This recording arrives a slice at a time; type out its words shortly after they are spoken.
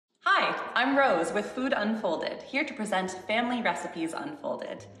I'm Rose with Food Unfolded, here to present Family Recipes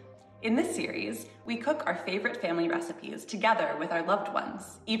Unfolded. In this series, we cook our favorite family recipes together with our loved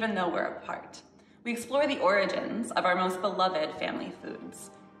ones, even though we're apart. We explore the origins of our most beloved family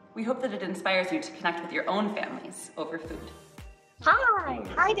foods. We hope that it inspires you to connect with your own families over food.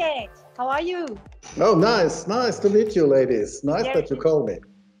 Hi Dad, how are you? Oh, nice to meet you, ladies. Nice that you call me.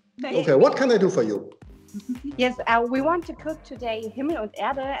 Okay, what can I do for you? Yes, we want to cook today Himmel und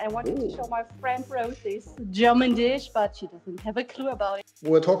Erde. I wanted to show my friend Rose this German dish, but she doesn't have a clue about it.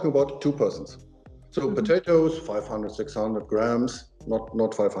 We're talking about 2 persons. So potatoes, 500, 600 grams,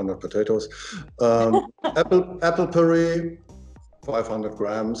 not 500 potatoes. Apple puree, 500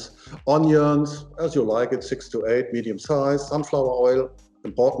 grams. Onions, as you like it, 6 to 8, medium size. Sunflower oil,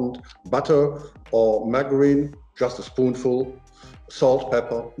 important. Butter or margarine, just a spoonful. Salt,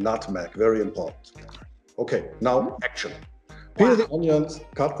 pepper, nutmeg, very important. Okay, now action. Peel the onions,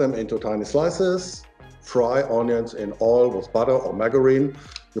 cut them into tiny slices. Fry onions in oil with butter or margarine.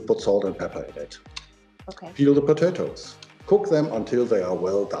 You put salt and pepper in it. Okay. Peel the potatoes. Cook them until they are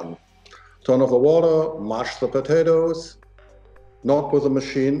well done. Turn off the water, mash the potatoes. Not with a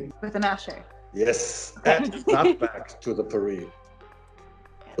machine. With a masher. Yes, add nutmeg to the puree.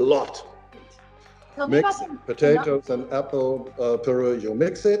 A lot. Mix potatoes and apple puree, you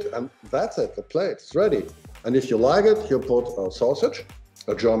mix it, and that's it, the plate is ready. And if you like it, you put a sausage,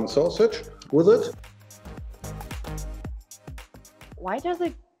 a German sausage, with it. Why does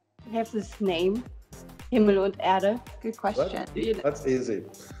it have this name, Himmel und Erde? Good question. That's easy.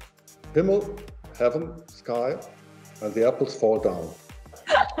 Himmel, heaven, sky, and the apples fall down.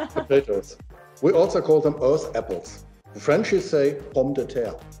 Potatoes. We also call them earth apples. The Frenchies say pomme de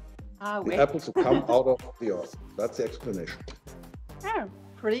terre. The apples who come out of the earth. That's the explanation. Oh,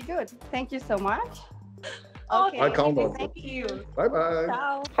 pretty good. Thank you so much. Okay, I count on thank you. Bye-bye.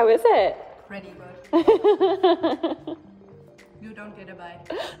 Ciao. How is it? Pretty good. You don't get a bite.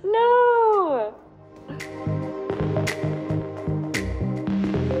 No.